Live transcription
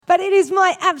But it is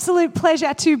my absolute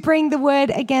pleasure to bring the word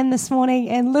again this morning.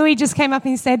 And Louis just came up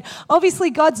and he said, obviously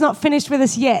God's not finished with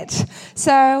us yet.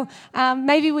 So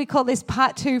maybe we call this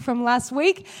part 2 from last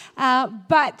week.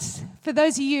 But for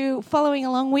those of you following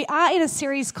along, we are in a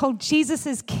series called Jesus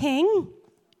is King.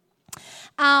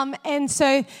 And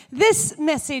so this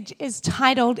message is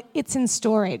titled, It's in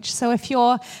Storage. So if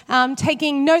you're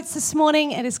taking notes this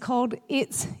morning, it is called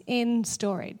It's in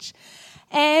Storage.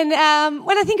 And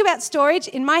when I think about storage,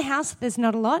 in my house, there's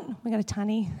not a lot. We've got a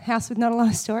tiny house with not a lot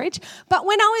of storage. But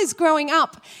when I was growing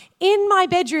up, in my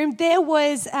bedroom, there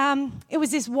was, it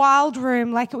was this wild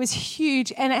room, like it was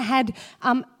huge, and it had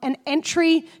an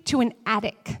entry to an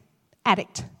attic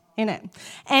in it.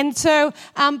 And so,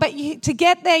 to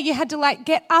get there, you had to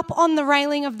get up on the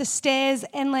railing of the stairs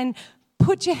and then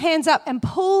put your hands up and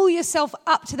pull yourself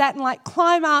up to that and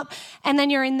climb up, and then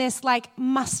you're in this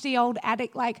musty old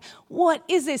attic. What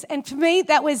is this? And for me,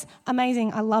 that was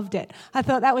amazing. I loved it. I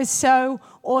thought that was so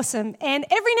awesome. And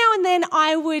every now and then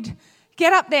I would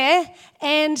get up there,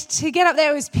 and to get up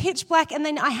there it was pitch black, and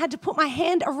then I had to put my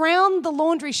hand around the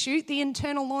laundry chute, the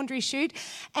internal laundry chute,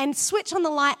 and switch on the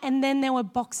light, and then there were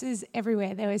boxes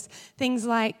everywhere. There was things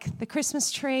like the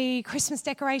Christmas tree, Christmas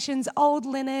decorations, old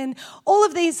linen, all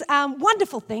of these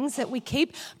wonderful things that we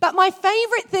keep. But my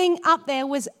favorite thing up there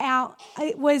was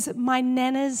my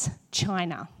Nana's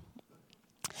china.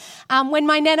 When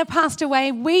my Nana passed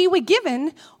away, we were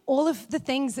given all of the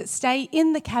things that stay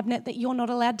in the cabinet that you're not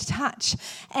allowed to touch.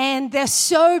 And they're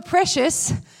so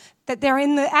precious that they're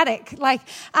in the attic. And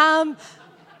the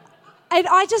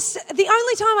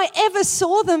only time I ever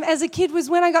saw them as a kid was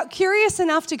when I got curious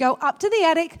enough to go up to the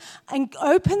attic and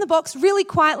open the box really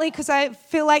quietly, because I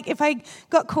feel like if I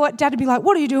got caught, Dad would be like,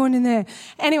 "What are you doing in there?"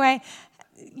 Anyway,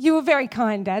 you were very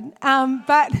kind, Dad.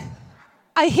 But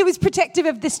he was protective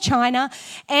of this china,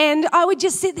 and I would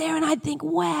just sit there and I'd think,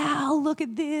 wow, look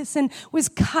at this, and it was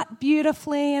cut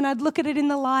beautifully, and I'd look at it in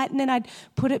the light, and then I'd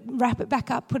wrap it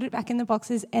back up, put it back in the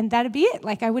boxes, and that'd be it.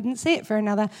 I wouldn't see it for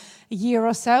another year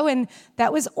or so, and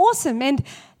that was awesome. And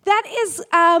that is,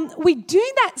 we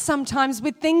do that sometimes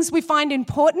with things we find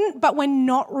important, but we're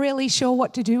not really sure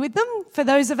what to do with them. For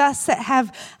those of us that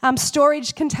have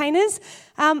storage containers,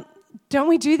 don't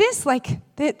we do this?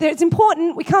 It's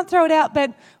important. We can't throw it out,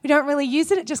 but we don't really use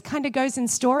it. It just kind of goes in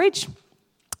storage.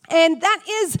 And that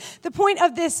is the point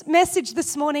of this message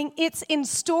this morning. It's in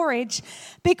storage,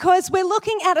 because we're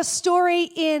looking at a story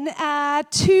in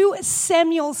 2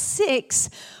 Samuel 6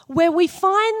 where we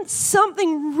find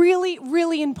something really,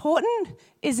 really important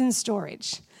is in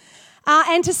storage.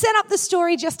 And to set up the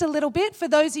story just a little bit, for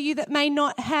those of you that may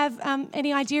not have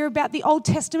any idea about the Old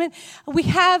Testament, we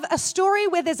have a story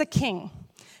where there's a king.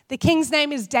 The king's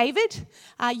name is David.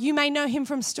 You may know him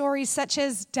from stories such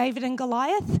as David and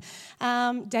Goliath,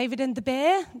 David and the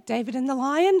bear, David and the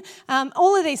lion,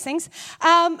 all of these things.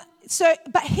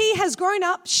 But he has grown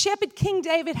up, Shepherd King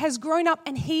David has grown up,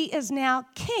 and he is now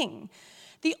king.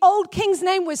 The old king's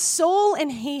name was Saul,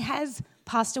 and he has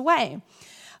passed away.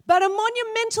 But a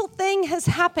monumental thing has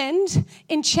happened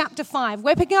in chapter 5.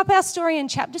 We're picking up our story in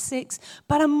chapter 6,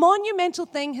 but a monumental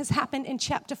thing has happened in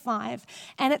chapter 5,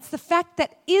 and it's the fact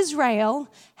that Israel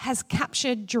has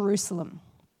captured Jerusalem.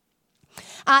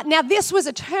 Now, this was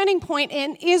a turning point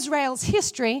in Israel's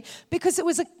history, because it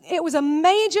was a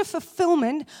major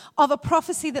fulfillment of a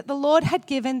prophecy that the Lord had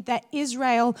given that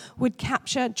Israel would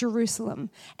capture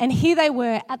Jerusalem. And here they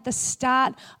were at the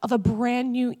start of a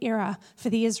brand new era for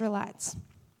the Israelites.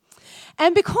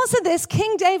 And because of this,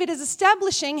 King David is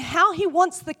establishing how he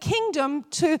wants the kingdom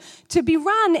to be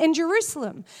run in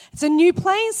Jerusalem. It's a new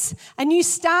place, a new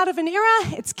start of an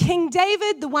era. It's King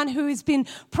David, the one who has been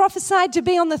prophesied to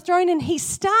be on the throne, and he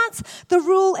starts the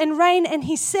rule and reign, and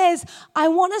he says, I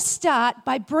want to start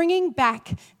by bringing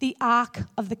back the Ark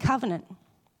of the Covenant.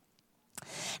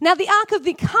 Now, the Ark of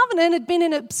the Covenant had been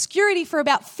in obscurity for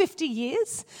about 50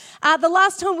 years. The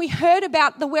last time we heard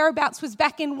about the whereabouts was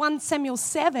back in 1 Samuel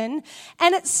 7.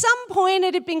 And at some point,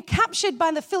 it had been captured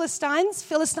by the Philistines.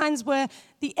 Philistines were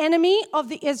the enemy of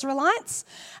the Israelites.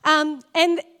 And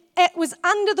it was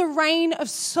under the reign of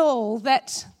Saul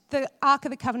that the Ark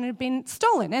of the Covenant had been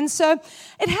stolen. And so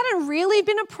it hadn't really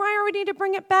been a priority to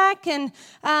bring it back. And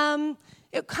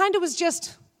it kind of was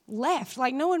just left.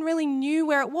 No one really knew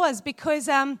where it was, because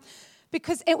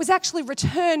it was actually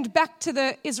returned back to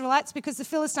the Israelites, because the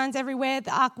Philistines everywhere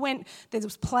the ark went, there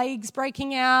was plagues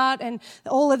breaking out, and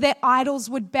all of their idols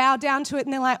would bow down to it,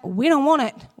 and they're like, we don't want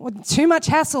it. Too much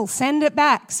hassle. Send it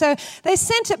back. So they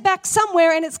sent it back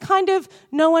somewhere, and it's kind of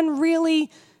no one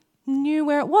really knew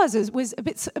where it was. It was a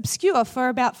bit obscure for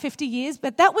about 50 years,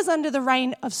 but that was under the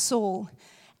reign of Saul.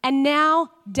 And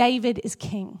now David is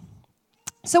king.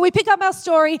 So we pick up our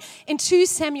story in 2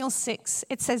 Samuel 6.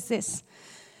 It says this: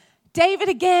 David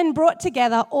again brought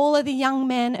together all of the young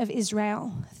men of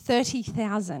Israel,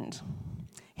 30,000.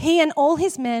 He and all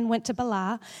his men went to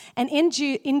Baalah and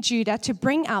in Judah to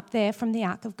bring up there from the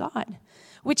ark of God,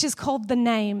 which is called the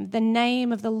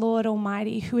name of the Lord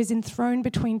Almighty, who is enthroned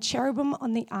between cherubim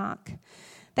on the ark.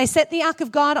 They set the ark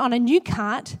of God on a new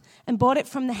cart and brought it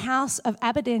from the house of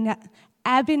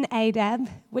Abinadab,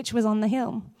 which was on the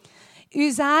hill.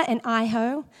 Uzzah and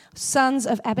Ahio, sons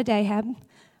of Abinadab,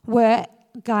 were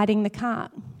guiding the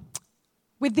cart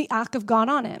with the ark of God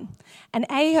on it, and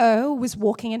Ahio was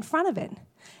walking in front of it.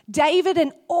 David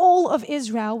and all of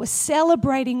Israel were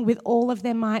celebrating with all of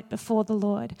their might before the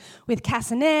Lord, with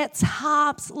castanets,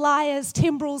 harps, lyres,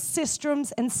 timbrels,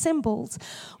 sistrums, and cymbals,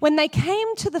 when they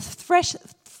came to the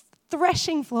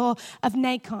threshing floor of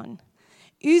Nacon.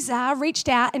 Uzzah reached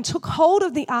out and took hold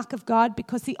of the ark of God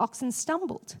because the oxen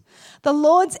stumbled. The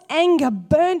Lord's anger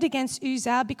burned against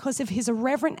Uzzah because of his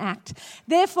irreverent act.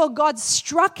 Therefore, God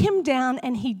struck him down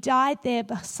and he died there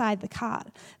beside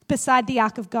the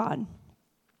ark of God.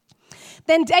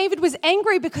 Then David was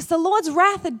angry because the Lord's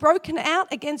wrath had broken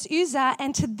out against Uzzah,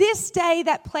 and to this day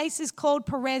that place is called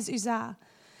Perez Uzzah.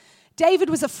 David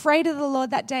was afraid of the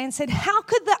Lord that day and said, "How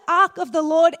could the ark of the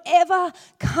Lord ever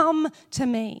come to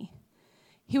me?"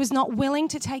 He was not willing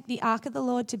to take the ark of the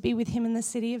Lord to be with him in the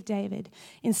city of David.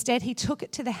 Instead, he took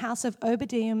it to the house of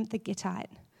Obadiah the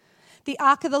Gittite. The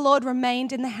ark of the Lord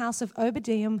remained in the house of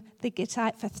Obadiah the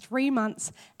Gittite for 3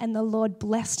 months, and the Lord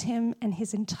blessed him and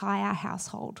his entire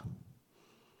household.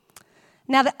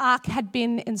 Now the ark had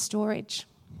been in storage.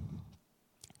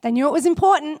 They knew it was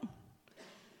important,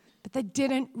 but they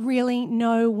didn't really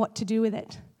know what to do with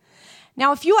it.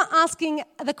 Now, if you are asking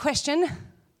the question,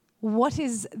 what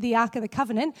is the Ark of the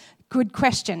Covenant? Good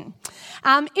question.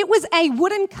 It was a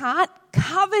wooden cart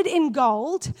covered in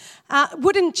gold,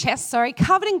 wooden chest,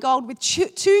 covered in gold with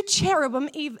two cherubim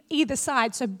either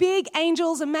side. So big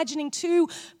angels, imagining 2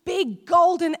 big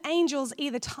golden angels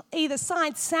either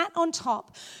side sat on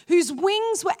top, whose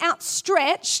wings were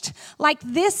outstretched like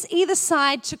this either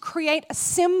side to create a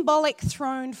symbolic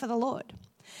throne for the Lord.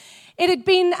 It had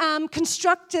been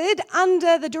constructed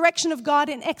under the direction of God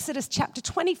in Exodus chapter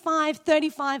 25,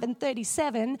 35, and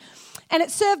 37, and it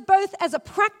served both as a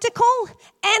practical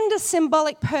and a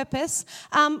symbolic purpose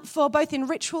for both in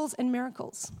rituals and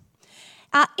miracles.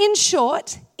 In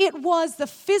short, it was the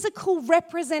physical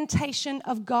representation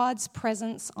of God's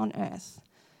presence on earth.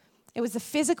 It was the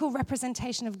physical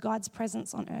representation of God's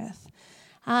presence on earth.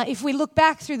 If we look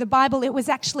back through the Bible, it was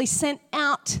actually sent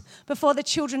out before the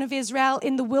children of Israel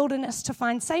in the wilderness to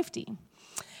find safety.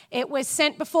 It was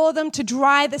sent before them to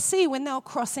dry the sea when they were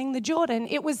crossing the Jordan.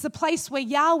 It was the place where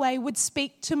Yahweh would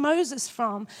speak to Moses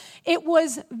from. It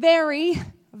was very,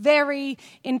 very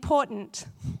important.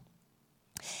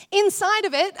 Inside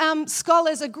of it,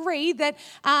 scholars agree that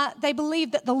they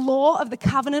believe that the law of the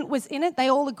covenant was in it. They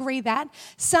all agree that.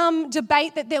 Some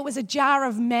debate that there was a jar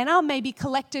of manna, maybe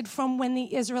collected from when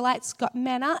the Israelites got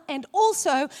manna, and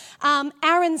also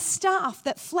Aaron's staff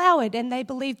that flowered, and they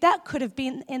believe that could have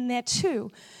been in there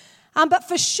too. But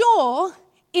for sure,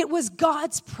 it was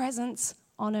God's presence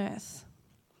on earth.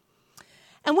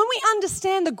 And when we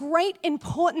understand the great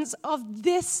importance of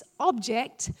this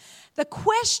object, the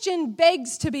question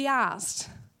begs to be asked,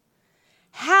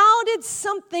 how did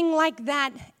something like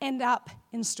that end up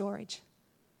in storage?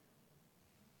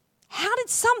 How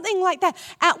did something like that,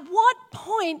 at what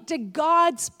point did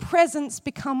God's presence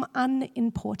become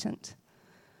unimportant?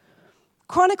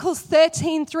 Chronicles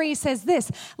 13:3 says this: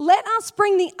 "Let us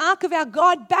bring the ark of our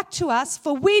God back to us,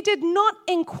 for we did not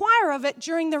inquire of it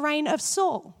during the reign of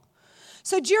Saul."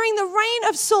 So during the reign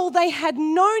of Saul, they had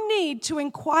no need to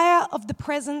inquire of the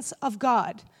presence of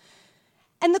God.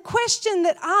 And the question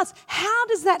that asks, how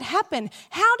does that happen?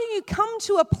 How do you come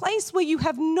to a place where you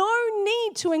have no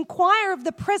need to inquire of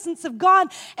the presence of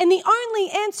God? And the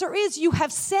only answer is you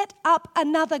have set up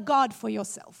another God for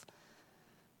yourself.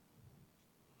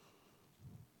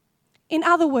 In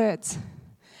other words,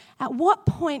 at what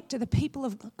point do the people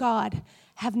of God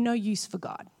have no use for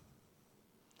God?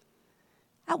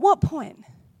 At what point?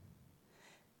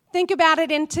 Think about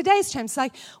it in today's terms.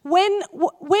 Like,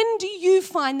 when do you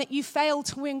find that you fail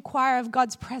to inquire of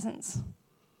God's presence?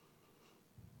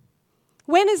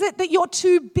 When is it that you're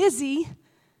too busy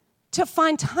to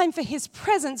find time for His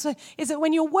presence? Is it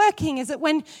when you're working? Is it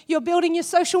when you're building your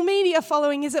social media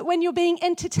following? Is it when you're being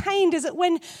entertained? Is it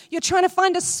when you're trying to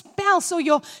find a spouse or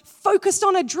you're focused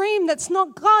on a dream that's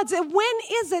not God's? When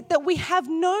is it that we have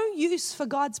no use for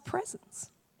God's presence?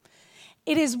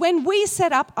 It is when we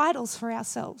set up idols for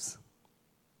ourselves.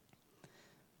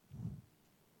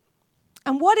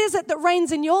 And what is it that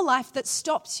reigns in your life that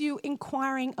stops you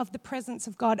inquiring of the presence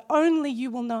of God? Only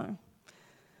you will know.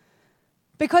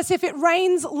 Because if it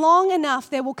rains long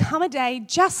enough, there will come a day,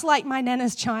 just like my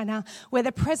Nana's China, where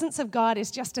the presence of God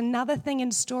is just another thing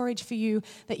in storage for you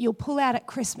that you'll pull out at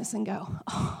Christmas and go,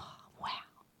 oh, wow,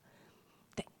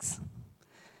 thanks.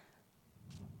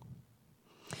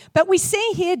 But we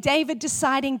see here David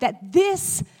deciding that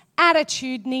this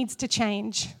attitude needs to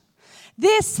change.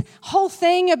 This whole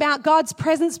thing about God's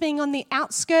presence being on the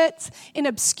outskirts in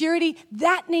obscurity,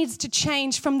 that needs to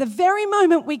change. From the very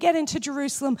moment we get into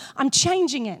Jerusalem, I'm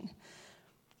changing it.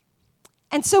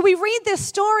 And so we read this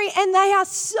story and they are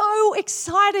so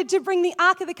excited to bring the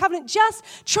Ark of the Covenant. Just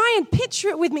try and picture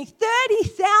it with me.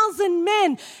 30,000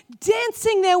 men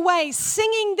dancing their way,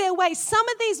 singing their way. Some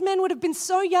of these men would have been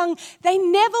so young, they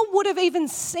never would have even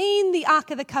seen the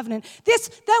Ark of the Covenant. They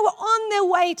were on their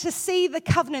way to see the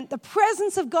covenant, the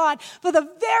presence of God. For the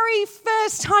very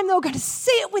first time, they were going to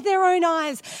see it with their own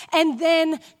eyes. And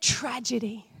then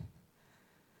tragedy.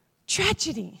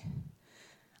 Tragedy.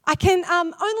 I can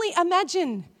only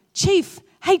imagine Chief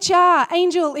HR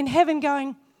Angel in heaven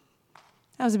going,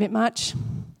 that was a bit much.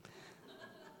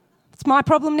 It's my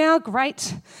problem now,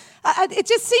 great. It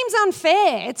just seems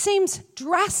unfair. It seems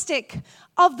drastic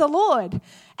of the Lord.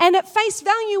 And at face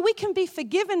value, we can be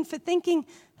forgiven for thinking,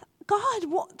 God,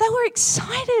 they were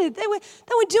excited. They were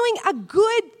doing a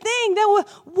good thing. They were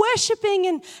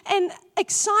worshiping and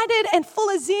excited and full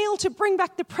of zeal to bring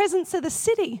back the presence of the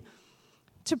city.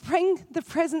 To bring the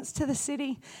presence to the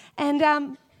city.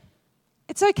 And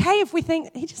it's okay if we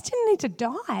think, he just didn't need to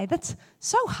die. That's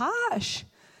so harsh.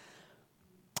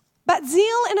 But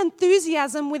zeal and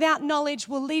enthusiasm without knowledge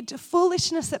will lead to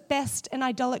foolishness at best and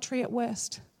idolatry at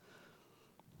worst.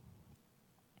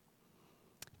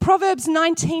 Proverbs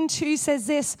 19:2 says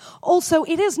this, also,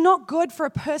 it is not good for a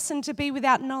person to be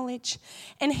without knowledge,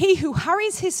 and he who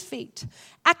hurries his feet,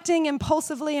 acting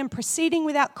impulsively and proceeding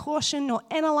without caution or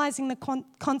analyzing the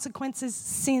consequences,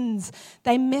 sins.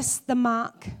 They miss the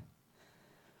mark.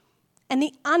 And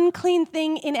the unclean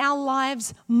thing in our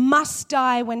lives must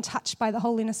die when touched by the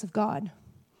holiness of God.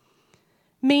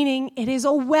 Meaning it is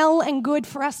all well and good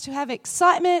for us to have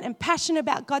excitement and passion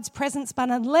about God's presence, but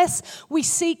unless we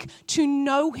seek to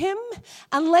know him,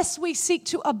 unless we seek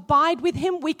to abide with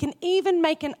him, we can even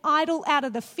make an idol out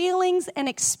of the feelings and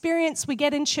experience we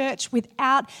get in church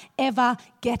without ever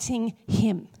getting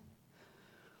him.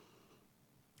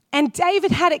 And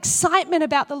David had excitement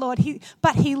about the Lord,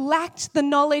 but he lacked the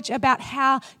knowledge about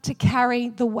how to carry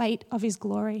the weight of his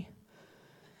glory.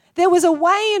 There was a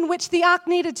way in which the ark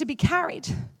needed to be carried.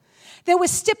 There were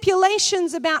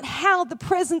stipulations about how the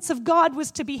presence of God was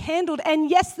to be handled.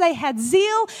 And yes, they had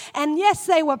zeal, and yes,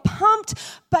 they were pumped,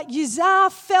 but Uzzah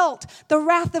felt the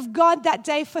wrath of God that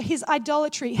day for his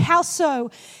idolatry. How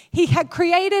so? He had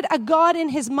created a God in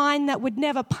his mind that would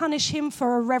never punish him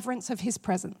for a reverence of his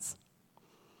presence.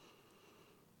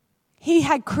 He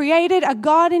had created a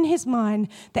God in his mind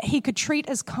that he could treat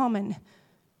as common,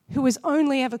 who was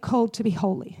only ever called to be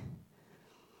holy.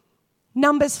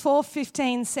 Numbers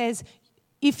 4:15 says,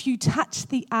 if you touch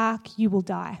the ark, you will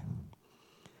die.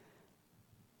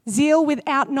 Zeal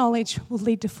without knowledge will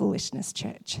lead to foolishness,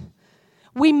 church.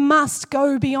 We must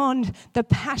go beyond the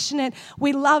passionate,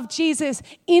 we love Jesus,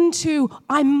 into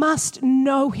I must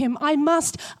know him. I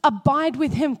must abide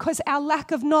with him, because our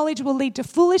lack of knowledge will lead to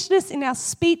foolishness in our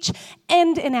speech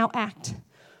and in our act.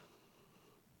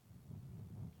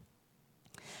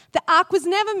 The ark was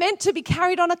never meant to be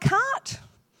carried on a cart.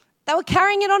 They were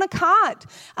carrying it on a cart.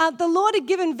 The Lord had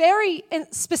given very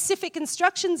specific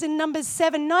instructions in Numbers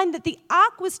 7:9 that the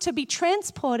ark was to be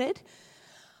transported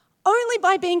only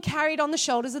by being carried on the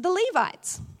shoulders of the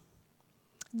Levites.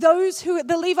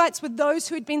 The Levites were those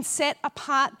who had been set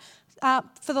apart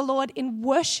for the Lord in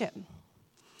worship.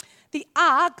 The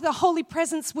ark, the holy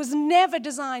presence, was never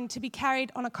designed to be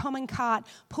carried on a common cart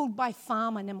pulled by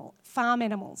farm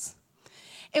animals.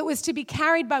 It was to be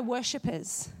carried by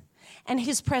worshippers, and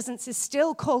his presence is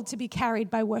still called to be carried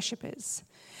by worshippers.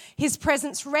 His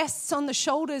presence rests on the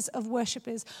shoulders of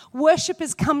worshippers.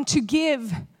 Worshippers come to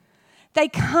give. They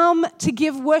come to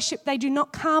give worship. They do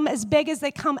not come as beggars.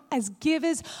 They come as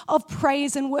givers of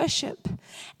praise and worship.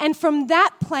 And from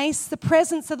that place, the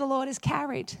presence of the Lord is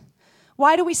carried.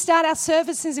 Why do we start our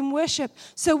services in worship?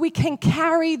 So we can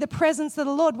carry the presence of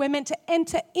the Lord. We're meant to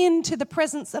enter into the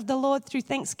presence of the Lord through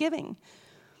thanksgiving.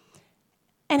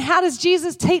 And And how does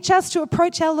Jesus teach us to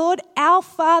approach our Lord? Our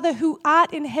Father who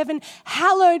art in heaven,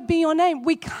 hallowed be your name.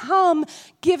 We come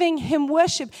giving him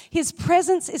worship. His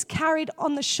presence is carried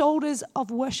on the shoulders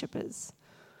of worshipers.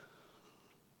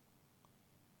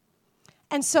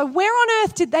 And so where on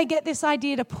earth did they get this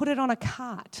idea to put it on a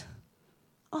cart?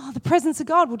 Oh, the presence of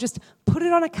God, we'll just put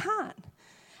it on a cart.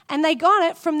 And they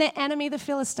got it from their enemy, the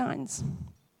Philistines.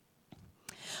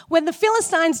 When the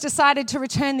Philistines decided to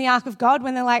return the ark of God,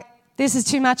 when they're like, this is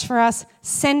too much for us,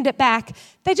 send it back,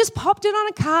 they just popped it on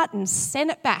a cart and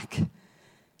sent it back.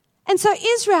 And so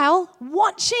Israel,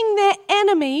 watching their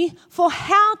enemy for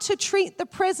how to treat the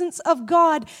presence of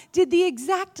God, did the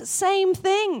exact same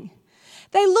thing.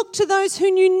 They looked to those who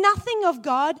knew nothing of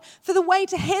God for the way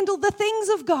to handle the things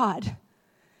of God.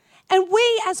 And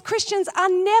we as Christians are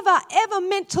never, ever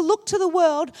meant to look to the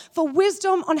world for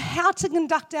wisdom on how to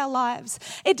conduct our lives.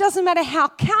 It doesn't matter how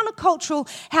countercultural,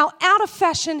 how out of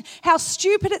fashion, how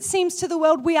stupid it seems to the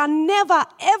world. We are never,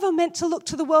 ever meant to look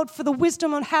to the world for the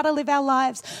wisdom on how to live our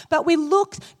lives. But we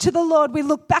look to the Lord. We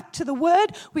look back to the Word.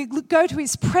 We go to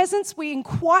His presence. We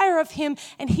inquire of Him.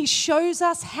 And He shows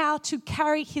us how to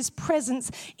carry His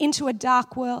presence into a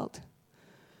dark world.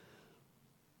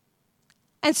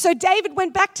 And so David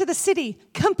went back to the city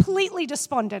completely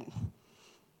despondent,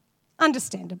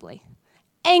 understandably,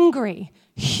 angry,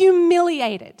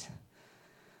 humiliated,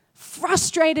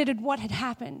 frustrated at what had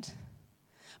happened.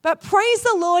 But praise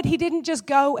the Lord, he didn't just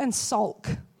go and sulk.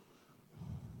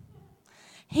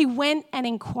 He went and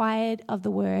inquired of the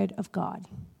word of God.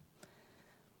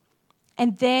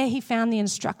 And there he found the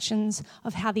instructions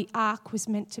of how the ark was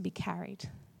meant to be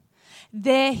carried.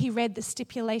 There he read the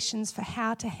stipulations for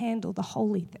how to handle the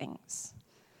holy things.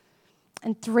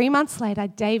 And 3 months later,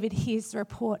 David hears the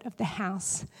report of the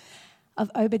house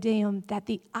of Obed-Edom that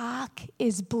the ark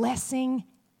is blessing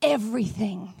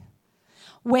everything.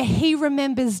 Where he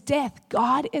remembers death,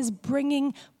 God is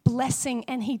bringing blessing,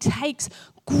 and he takes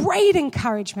great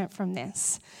encouragement from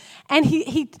this. And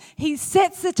he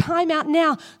sets the time out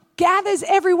now, gathers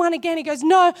everyone again. He goes,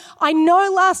 no, I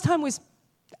know last time was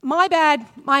my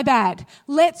bad.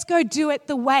 Let's go do it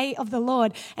the way of the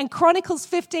Lord. And Chronicles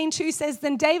 15:2 says,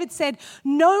 then David said,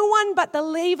 no one but the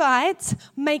Levites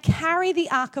may carry the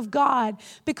ark of God,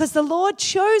 because the Lord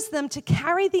chose them to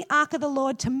carry the ark of the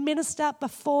Lord to minister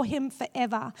before him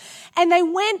forever. And they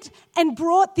went and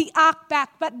brought the ark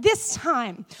back. But this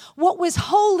time, what was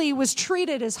holy was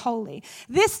treated as holy.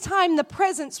 This time, the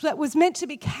presence that was meant to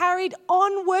be carried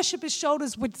on worshipers'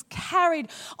 shoulders was carried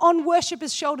on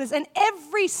worshipers' shoulders. And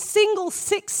every single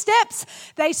 6 steps,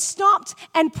 they stopped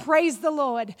and praised the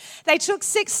Lord. They took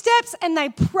 6 steps and they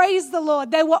praised the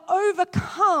Lord. They were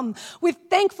overcome with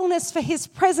thankfulness for his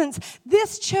presence.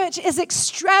 This church is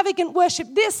extravagant worship.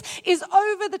 This is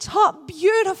over the top,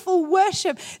 beautiful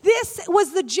worship. This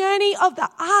was the journey of the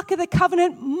Ark of the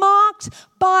Covenant, marked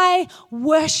by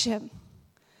worship.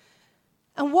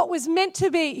 And what was meant to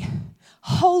be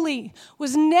holy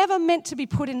was never meant to be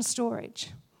put in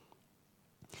storage.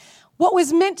 What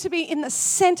was meant to be in the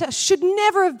center should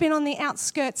never have been on the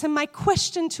outskirts. And my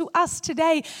question to us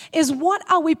today is, what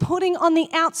are we putting on the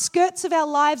outskirts of our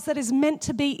lives that is meant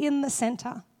to be in the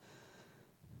center?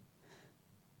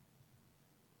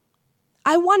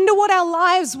 I wonder what our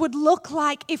lives would look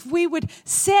like if we would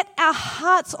set our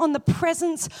hearts on the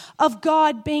presence of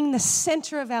God being the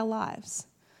center of our lives.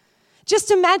 Just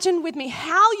imagine with me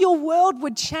how your world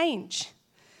would change.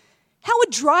 How would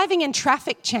driving in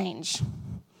traffic change?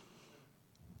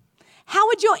 How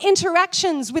would your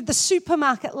interactions with the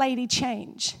supermarket lady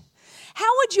change? How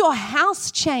would your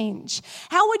house change?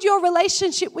 How would your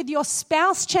relationship with your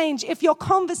spouse change if your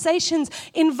conversations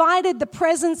invited the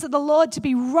presence of the Lord to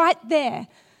be right there?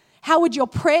 How would your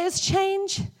prayers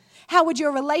change? How would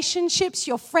your relationships,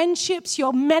 your friendships,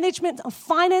 your management of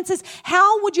finances,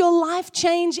 how would your life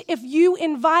change if you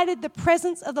invited the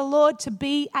presence of the Lord to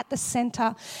be at the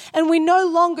center? And we no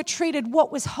longer treated what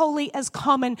was holy as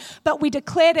common, but we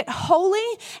declared it holy,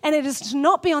 and it is to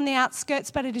not be on the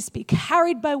outskirts, but it is to be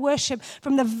carried by worship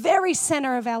from the very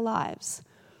center of our lives.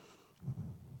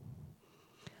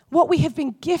 What we have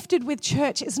been gifted with,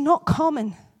 church, is not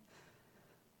common.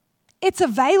 It's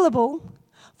available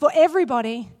for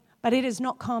everybody, but it is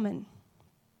not common.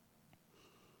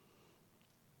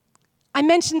 I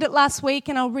mentioned it last week,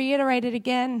 and I'll reiterate it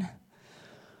again,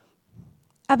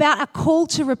 about a call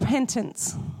to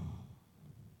repentance.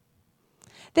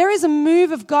 There is a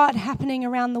move of God happening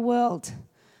around the world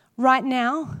right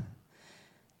now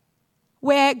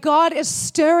where God is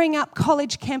stirring up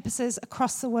college campuses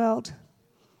across the world,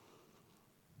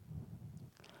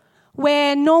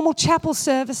 where normal chapel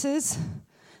services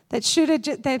that should have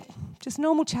just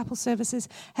normal chapel services,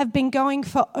 have been going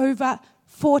for over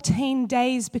 14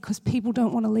 days because people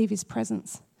don't want to leave his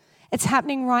presence. It's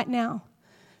happening right now.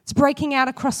 It's breaking out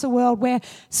across the world where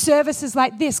services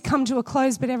like this come to a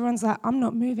close, but everyone's like, I'm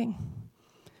not moving.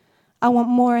 I want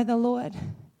more of the Lord.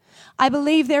 I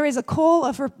believe there is a call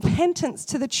of repentance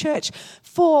to the church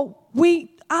for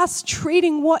us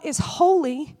treating what is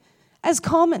holy as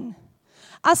common.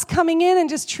 Us coming in and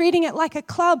just treating it like a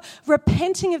club,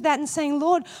 repenting of that and saying,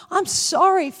 Lord, I'm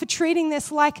sorry for treating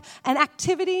this like an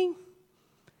activity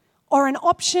or an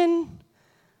option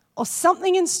or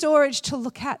something in storage to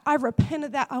look at. I repent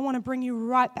of that. I want to bring you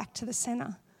right back to the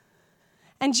center.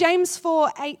 And James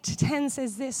 4:8-10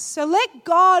 says this, so let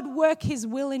God work his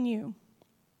will in you.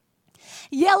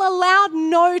 Yell a loud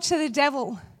no to the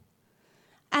devil.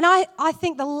 And I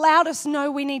think the loudest no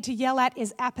we need to yell at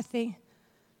is apathy.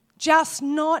 Just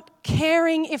not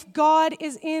caring if God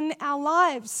is in our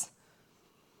lives.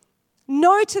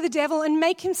 No to the devil and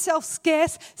make himself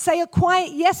scarce. Say a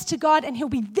quiet yes to God and he'll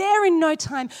be there in no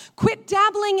time. Quit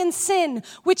dabbling in sin,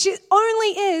 which only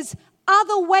is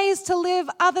other ways to live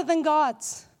other than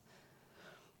God's.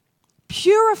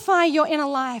 Purify your inner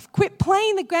life. Quit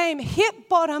playing the game. Hit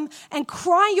bottom and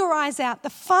cry your eyes out. The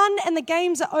fun and the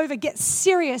games are over. Get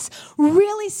serious,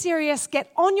 really serious.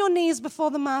 Get on your knees before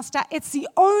the Master. It's the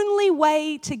only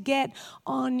way to get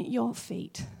on your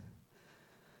feet.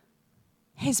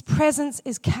 His presence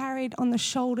is carried on the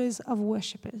shoulders of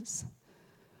worshipers.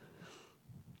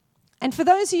 And for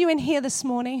those of you in here this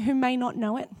morning who may not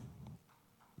know it,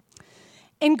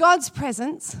 in God's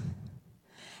presence,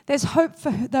 there's hope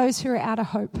for those who are out of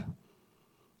hope.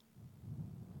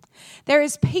 There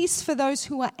is peace for those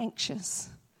who are anxious.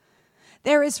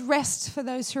 There is rest for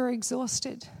those who are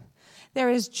exhausted. There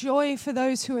is joy for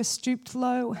those who are stooped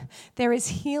low. There is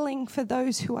healing for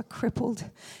those who are crippled.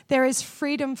 There is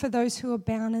freedom for those who are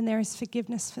bound, and there is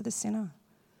forgiveness for the sinner.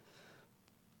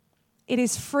 It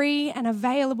is free and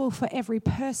available for every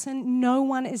person. No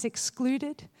one is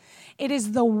excluded. It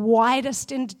is the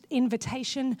widest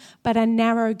invitation, but a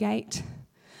narrow gate.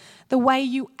 The way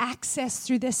you access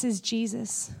through this is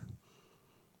Jesus.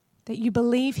 That you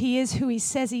believe he is who he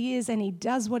says he is and he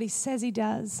does what he says he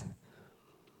does.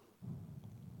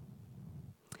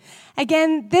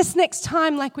 Again, this next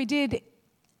time, like we did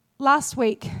last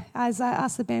week, as I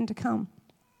asked the band to come,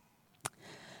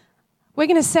 we're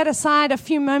going to set aside a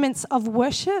few moments of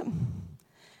worship.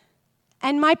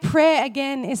 And my prayer,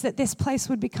 again, is that this place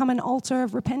would become an altar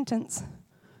of repentance.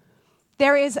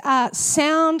 There is a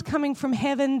sound coming from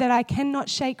heaven that I cannot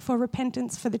shake for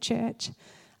repentance for the church.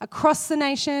 Across the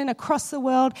nation, across the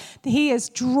world, he is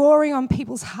drawing on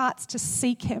people's hearts to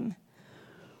seek him.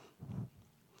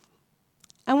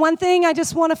 And one thing I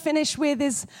just want to finish with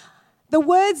is the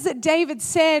words that David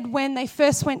said when they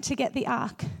first went to get the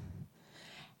ark.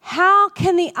 How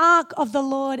can the ark of the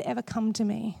Lord ever come to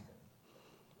me?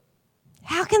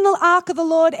 How can the ark of the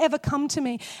Lord ever come to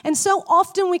me? And so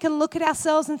often we can look at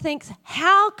ourselves and think,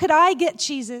 how could I get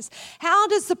Jesus? How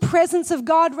does the presence of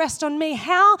God rest on me?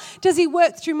 How does he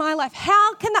work through my life?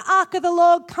 How can the ark of the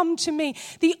Lord come to me?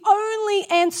 The only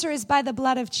answer is by the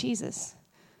blood of Jesus.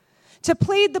 To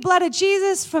plead the blood of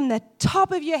Jesus from the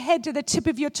top of your head to the tip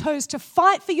of your toes, to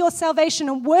fight for your salvation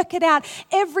and work it out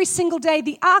every single day.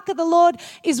 The ark of the Lord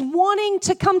is wanting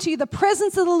to come to you. The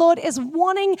presence of the Lord is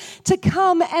wanting to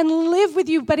come and live with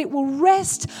you, but it will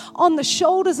rest on the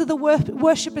shoulders of the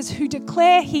worshipers who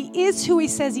declare he is who he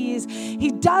says he is. He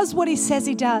does what he says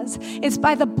he does. It's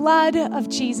by the blood of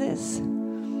Jesus.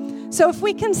 So if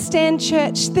we can stand,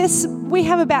 church, we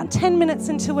have about 10 minutes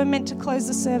until we're meant to close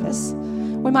the service.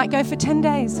 We might go for 10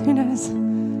 days, who knows?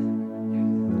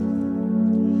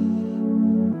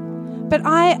 But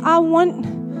I want,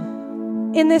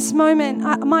 in this moment,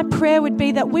 my prayer would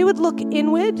be that we would look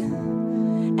inward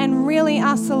and really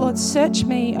ask the Lord, search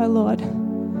me, O Lord.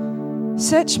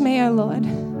 Search me, O Lord.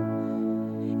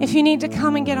 If you need to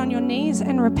come and get on your knees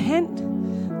and repent,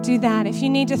 do that. If you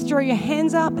need to throw your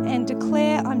hands up and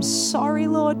declare, I'm sorry,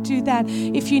 Lord, do that.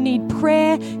 If you need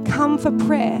prayer, come for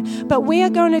prayer. But we are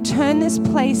going to turn this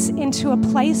place into a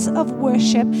place of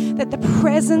worship that the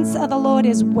presence of the Lord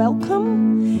is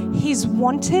welcome, he's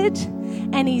wanted,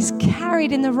 and he's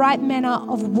carried in the right manner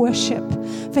of worship.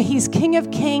 For he's King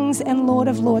of Kings and Lord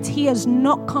of Lords. He is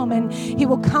not common. He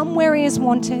will come where he is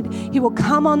wanted. He will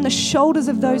come on the shoulders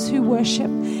of those who worship.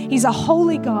 He's a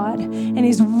holy God and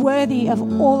is worthy of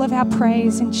all of our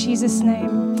praise. In Jesus'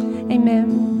 name,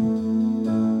 amen.